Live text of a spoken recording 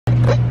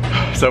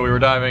So we were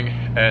diving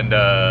and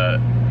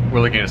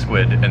we're looking at a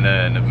squid, and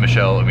then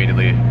Michelle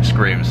immediately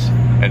screams,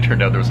 and it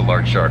turned out there was a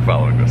large shark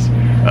following us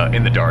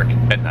in the dark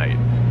at night,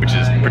 which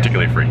is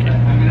particularly freaky.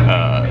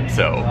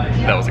 So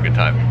that was a good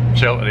time.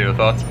 Michelle, any other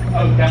thoughts?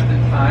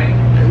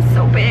 It's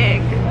so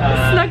big.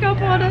 Snuck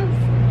up on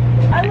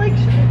us. I like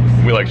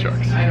sharks. We like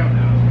sharks. I don't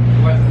know.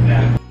 What's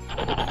that?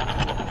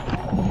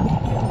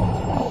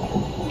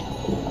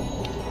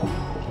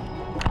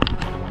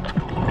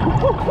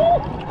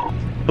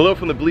 Hello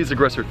from the Belize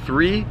Aggressor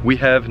III. We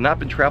have not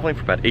been traveling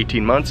for about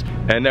 18 months,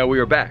 and now we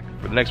are back.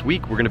 For the next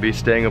week, we're gonna be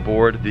staying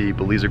aboard the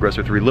Belize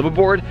Aggressor III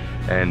Liveaboard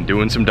and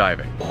doing some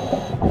diving.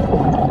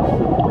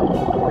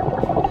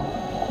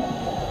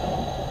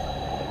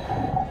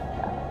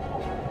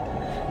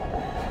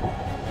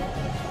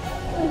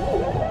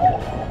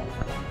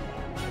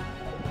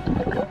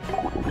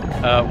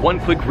 One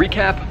quick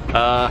recap,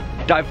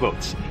 dive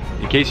boats.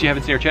 In case you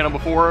haven't seen our channel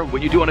before,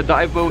 what you do on a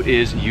dive boat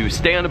is you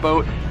stay on a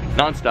boat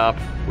non-stop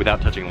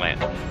without touching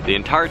land. The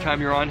entire time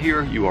you're on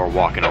here, you are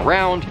walking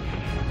around,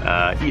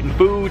 eating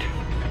food,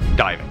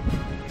 diving,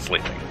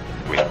 sleeping.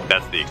 I mean,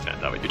 that's the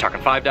extent of it. You're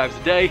talking 5 dives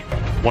a day,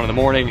 1 in the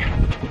morning,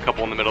 a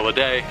couple in the middle of the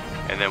day,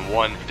 and then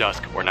 1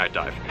 dusk or night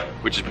dive,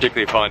 which is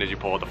particularly fun as you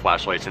pull out the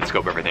flashlights and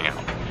scope everything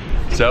out.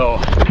 So,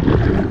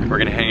 we're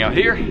gonna hang out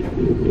here,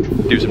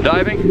 do some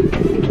diving,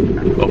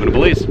 open to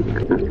Belize.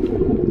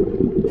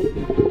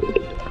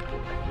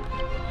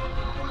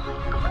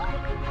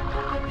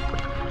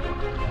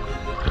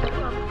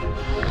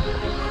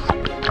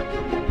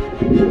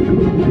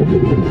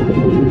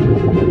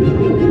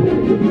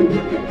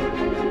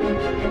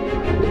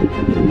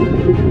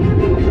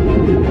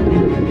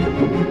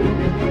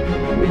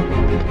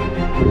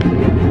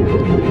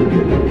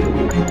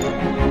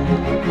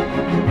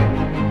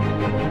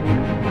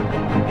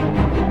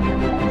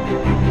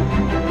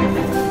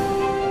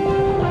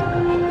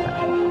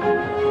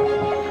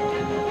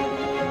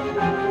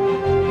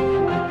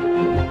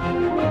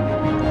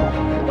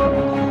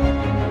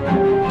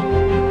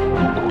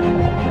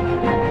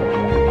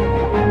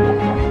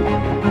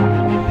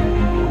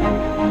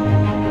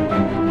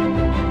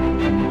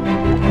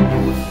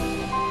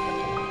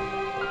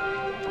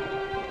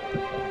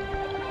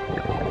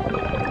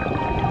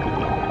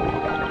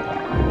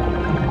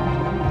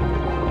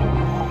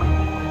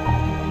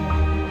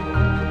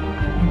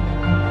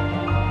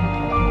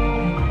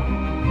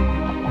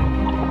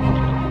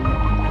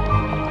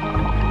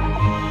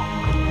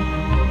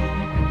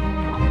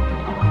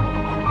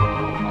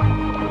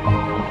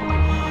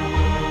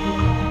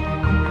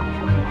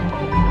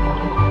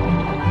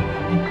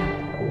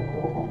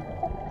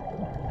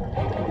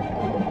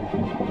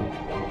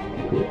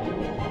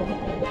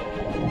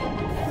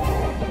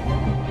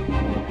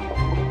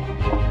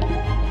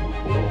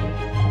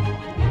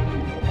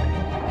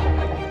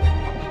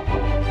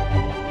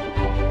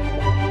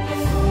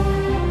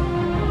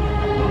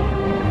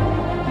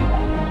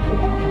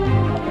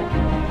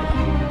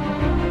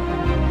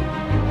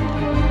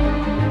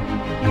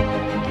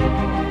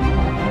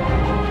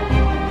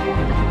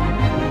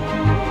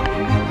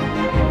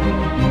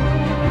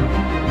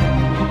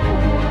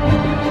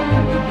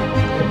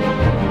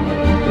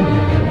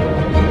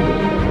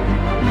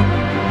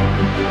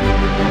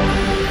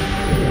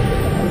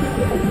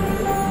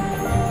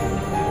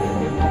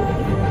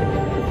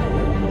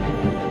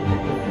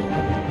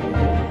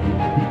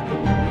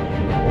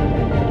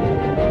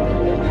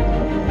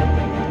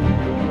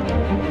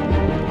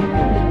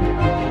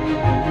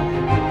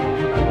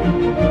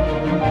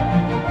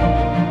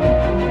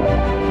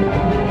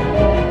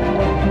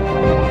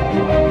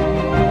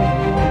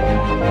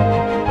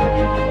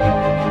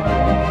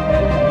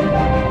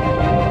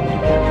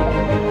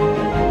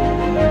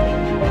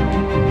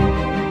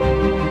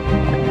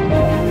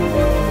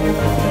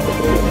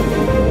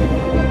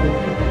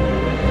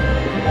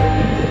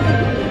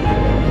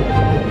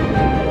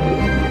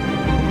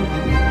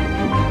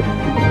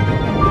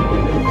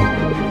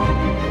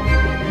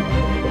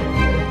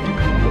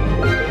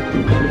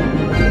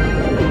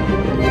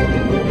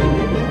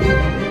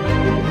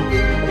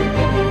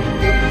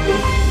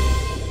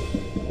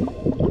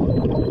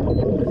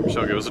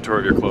 Give us a tour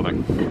of your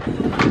clothing.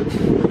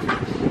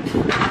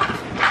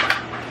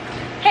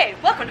 Hey,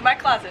 welcome to my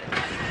closet.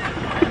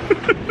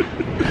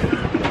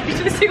 You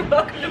should see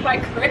welcome to my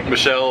crib.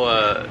 Michelle,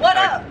 what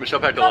up? Michelle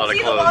packed a lot of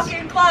see clothes. The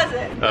walk-in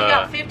closet. We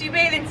got 50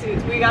 bathing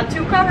suits. We got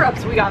 2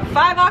 cover-ups. We got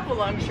 5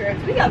 aqualung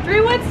shirts. We got 3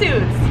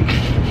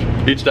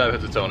 wetsuits. Each dive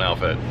has its own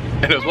outfit,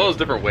 and as well as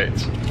different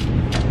weights.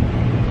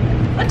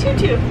 A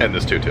tutu. And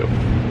this tutu.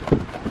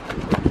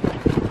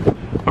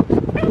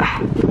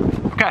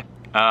 Okay,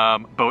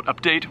 Boat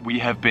update. We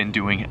have been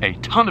doing a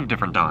ton of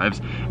different dives.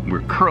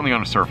 We're currently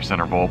on a surface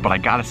interval, but I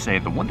gotta say,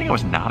 the one thing I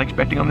was not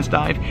expecting on this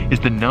dive is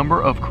the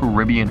number of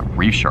Caribbean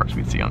reef sharks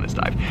we see on this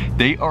dive.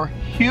 They are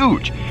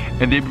huge,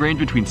 and they range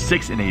between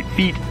 6 and 8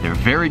 feet. They're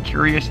very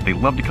curious. They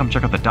love to come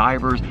check out the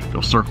divers.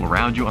 They'll circle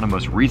around you. On a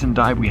most recent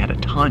dive, we had a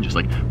ton just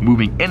like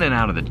moving in and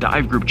out of the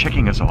dive group,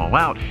 checking us all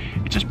out.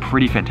 It's just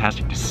pretty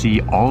fantastic to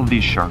see all of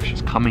these sharks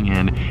just coming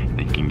in.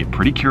 They can get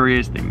pretty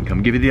curious. They can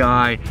come give you the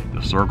eye.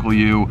 They'll circle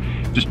you.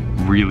 Just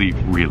really,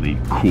 really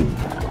cool.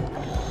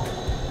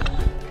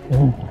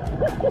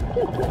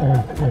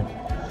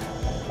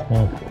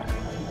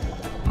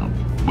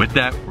 With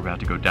that, we're about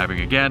to go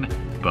diving again,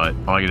 but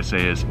all I gotta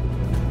say is,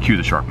 cue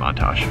the shark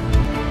montage.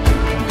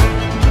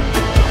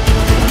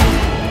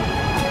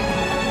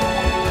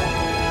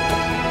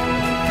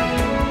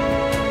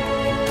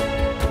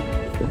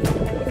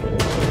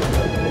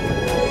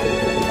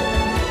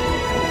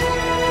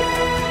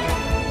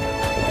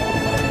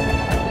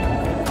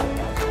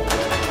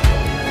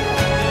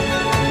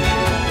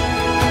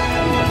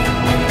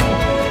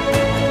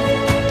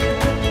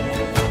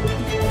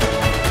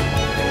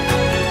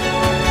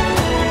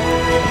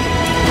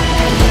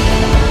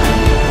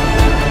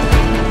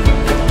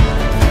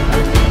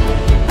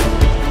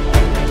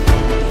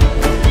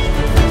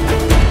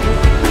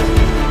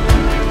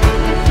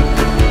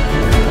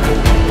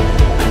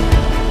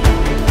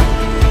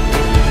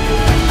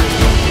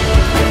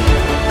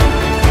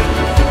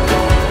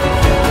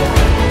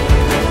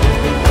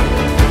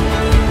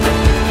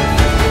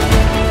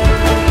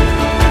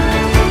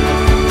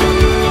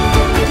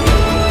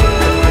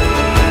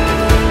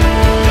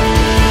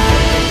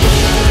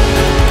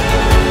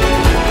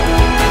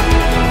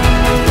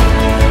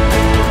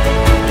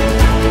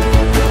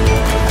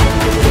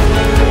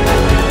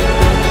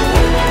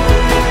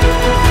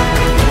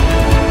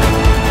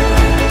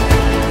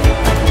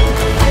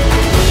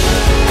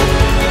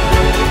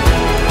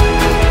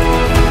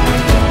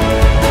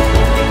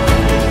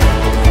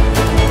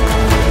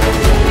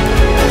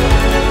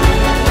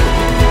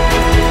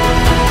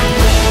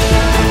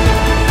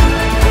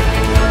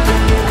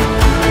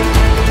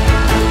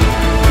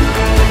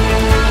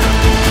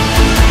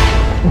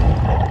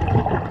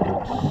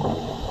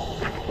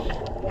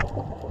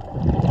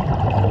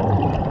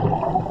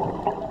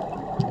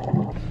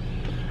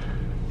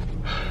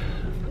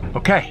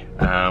 Okay,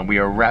 we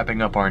are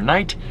wrapping up our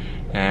night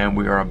and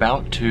we are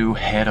about to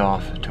head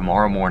off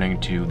tomorrow morning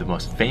to the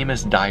most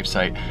famous dive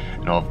site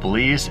in all of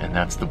Belize, and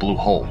that's the Blue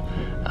Hole.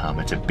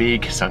 It's a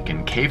big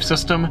sunken cave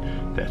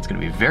system that's going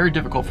to be very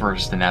difficult for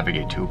us to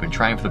navigate to. We've been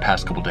trying for the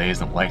past couple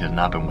days and the light has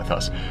not been with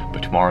us,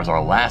 but tomorrow's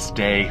our last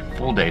day,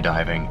 full day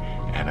diving,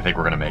 and I think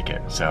we're going to make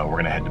it. So we're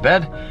going to head to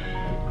bed,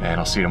 and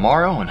I'll see you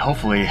tomorrow, and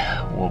hopefully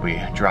we'll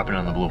be dropping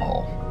on the Blue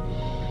Hole.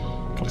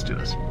 Let's do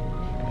this.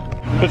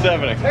 What's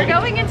happening? We're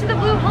going into the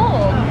Blue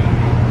Hole.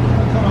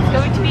 It's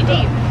going to be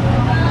deep.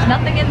 There's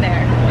nothing in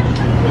there.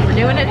 We're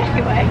doing it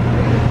anyway.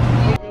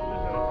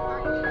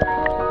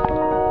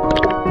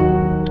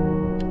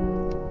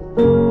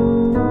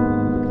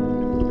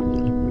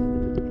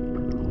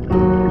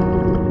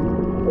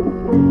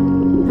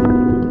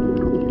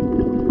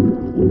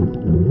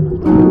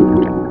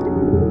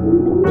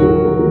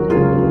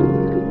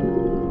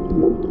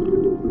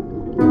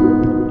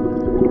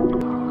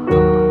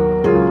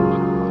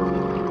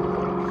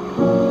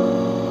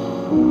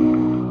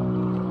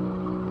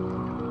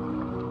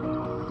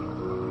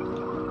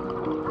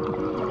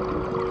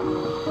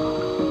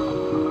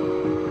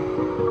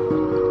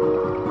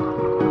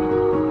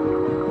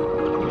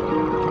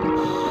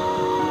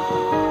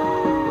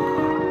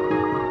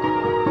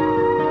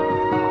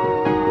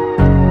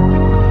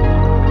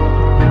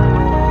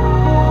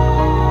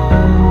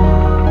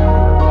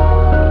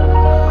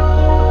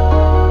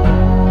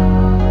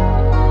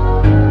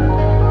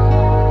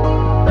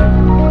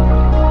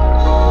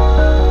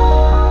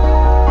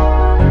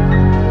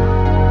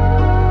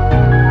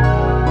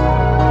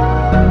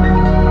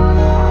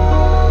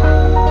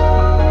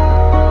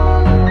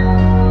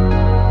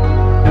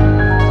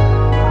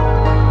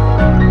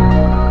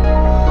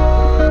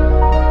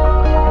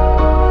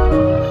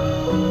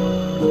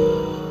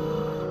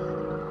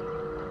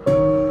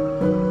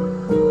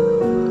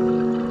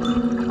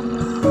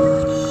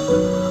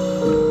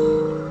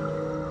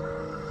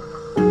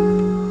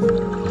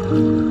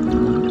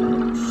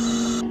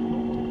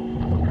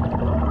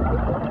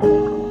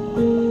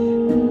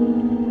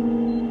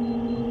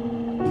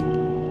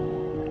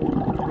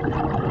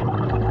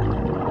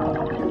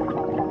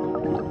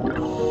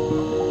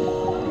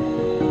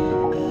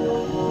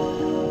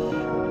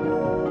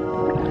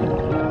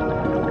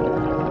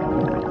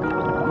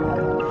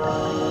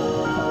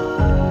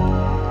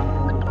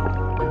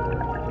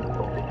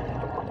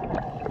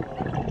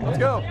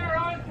 go. You're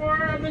on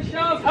for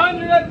Michelle's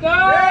 100th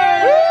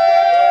dive!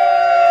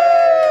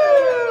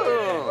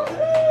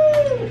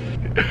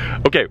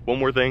 Okay, one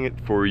more thing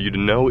for you to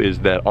know is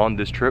that on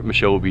this trip,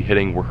 Michelle will be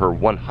hitting her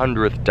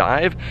 100th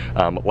dive.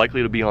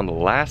 Likely to be on the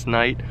last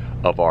night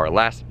of our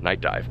last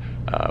night dive.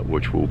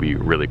 which will be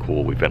really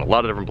cool. We've been a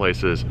lot of different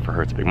places. For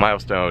her, it's a big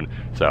milestone,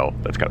 so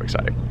that's kind of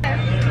exciting.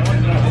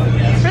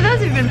 For those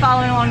who've been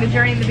following along the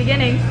journey in the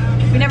beginning,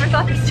 we never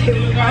thought this day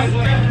would come.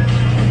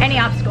 Any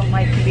obstacle in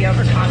life can be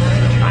overcome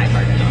if you try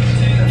hard enough.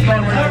 That's why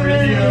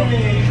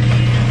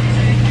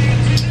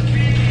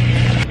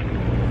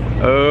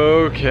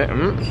we're Okay,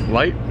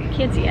 light.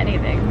 Can't see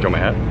anything. Do you want my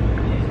hat?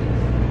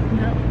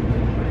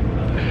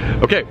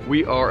 No. Okay,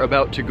 we are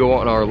about to go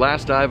on our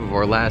last dive of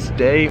our last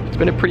day. It's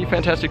been a pretty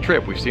fantastic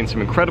trip. We've seen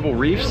some incredible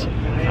reefs,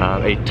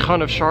 a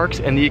ton of sharks,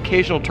 and the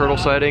occasional turtle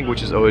sighting,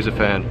 which is always a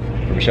fan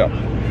for Michelle.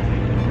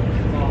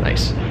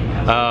 Nice.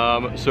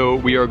 So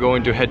we are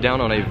going to head down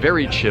on a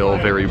very chill,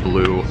 very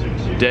blue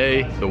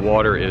day. The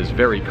water is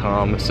very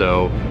calm,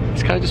 so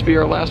it's kind of just be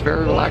our last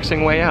very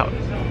relaxing way out.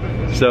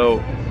 So,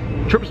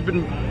 the trip has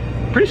been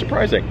pretty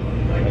surprising.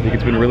 I think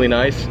it's been really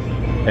nice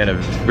and a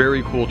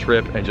very cool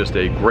trip and just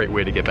a great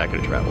way to get back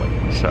into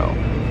traveling. So,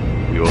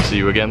 we will see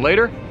you again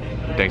later.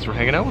 Thanks for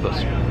hanging out with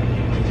us.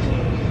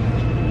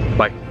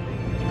 Bye.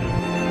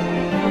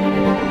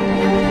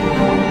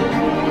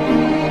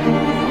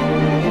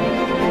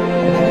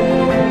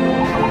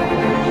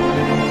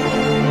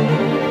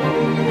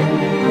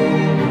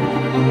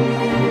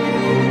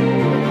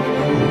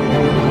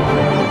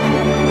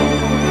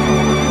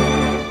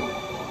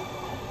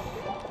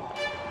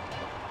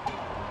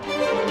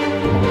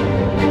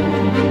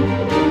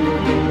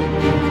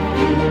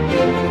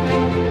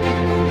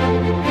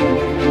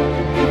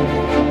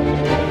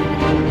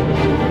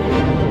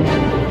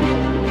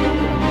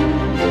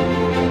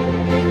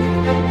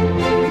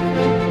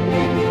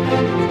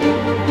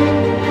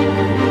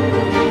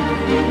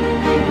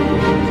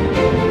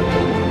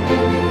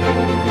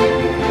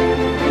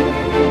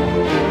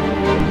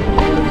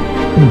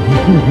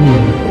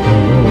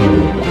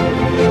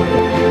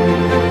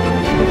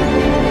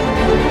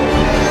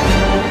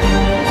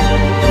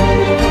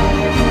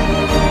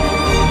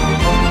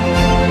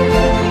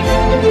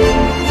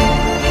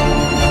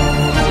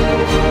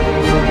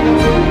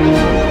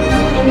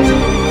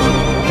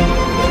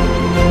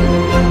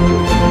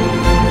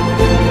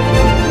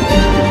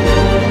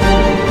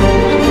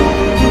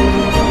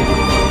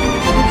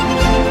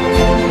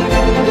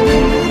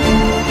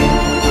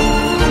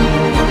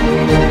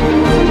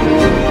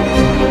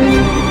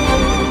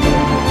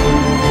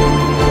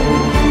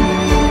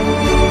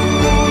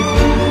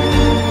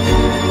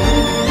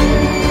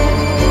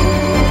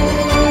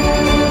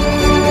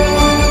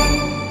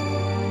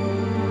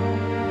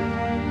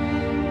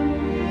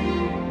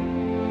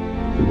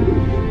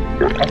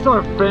 I saw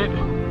a faint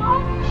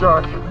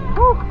shark.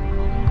 Woo.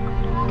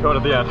 Going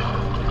at the end.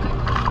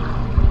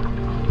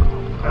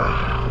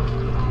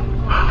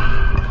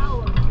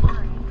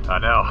 I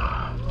know.